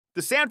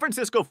The San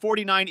Francisco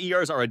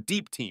 49ers are a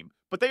deep team,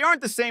 but they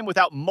aren't the same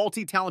without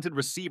multi-talented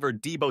receiver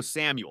Deebo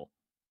Samuel.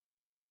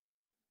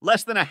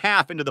 Less than a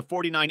half into the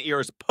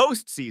 49ers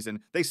postseason,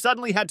 they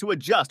suddenly had to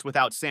adjust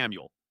without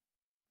Samuel.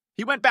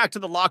 He went back to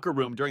the locker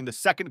room during the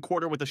second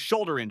quarter with a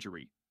shoulder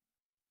injury.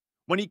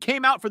 When he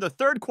came out for the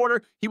third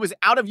quarter, he was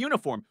out of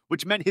uniform,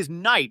 which meant his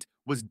night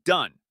was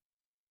done.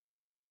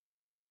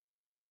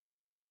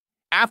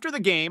 After the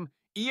game,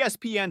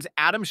 ESPN's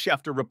Adam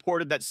Schefter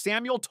reported that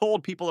Samuel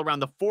told people around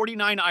the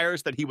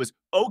 49ers that he was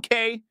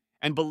okay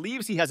and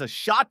believes he has a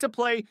shot to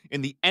play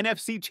in the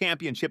NFC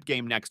Championship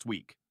game next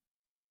week.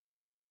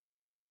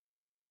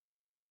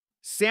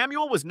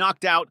 Samuel was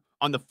knocked out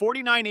on the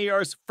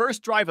 49ers'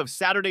 first drive of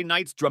Saturday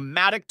night's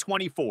dramatic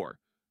 24-21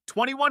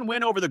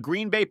 win over the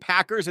Green Bay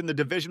Packers in the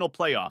divisional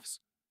playoffs.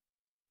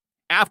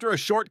 After a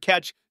short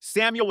catch,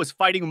 Samuel was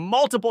fighting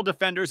multiple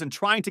defenders and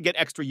trying to get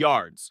extra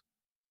yards.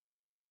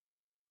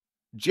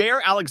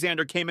 Jair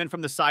Alexander came in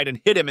from the side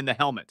and hit him in the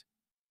helmet.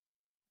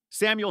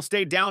 Samuel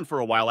stayed down for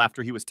a while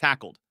after he was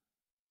tackled.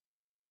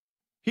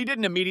 He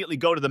didn't immediately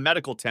go to the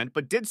medical tent,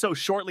 but did so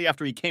shortly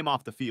after he came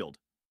off the field.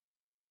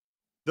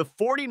 The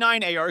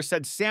 49ers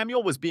said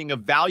Samuel was being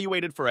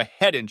evaluated for a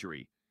head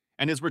injury,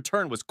 and his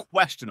return was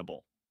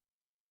questionable.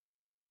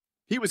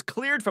 He was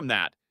cleared from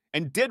that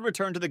and did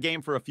return to the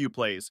game for a few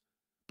plays,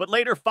 but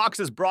later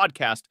Fox's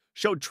broadcast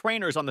showed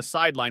trainers on the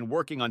sideline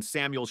working on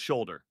Samuel's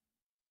shoulder.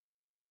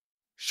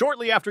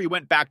 Shortly after he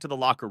went back to the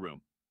locker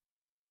room,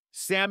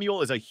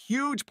 Samuel is a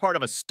huge part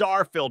of a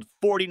star-filled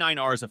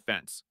 49ers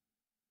offense.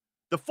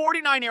 The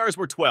 49ers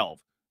were 12,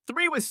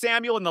 3 with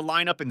Samuel in the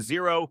lineup and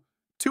 0,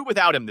 2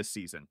 without him this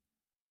season.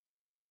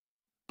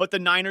 But the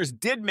Niners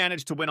did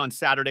manage to win on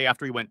Saturday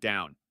after he went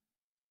down.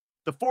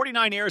 The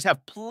 49ers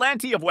have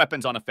plenty of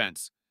weapons on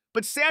offense,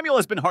 but Samuel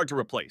has been hard to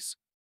replace.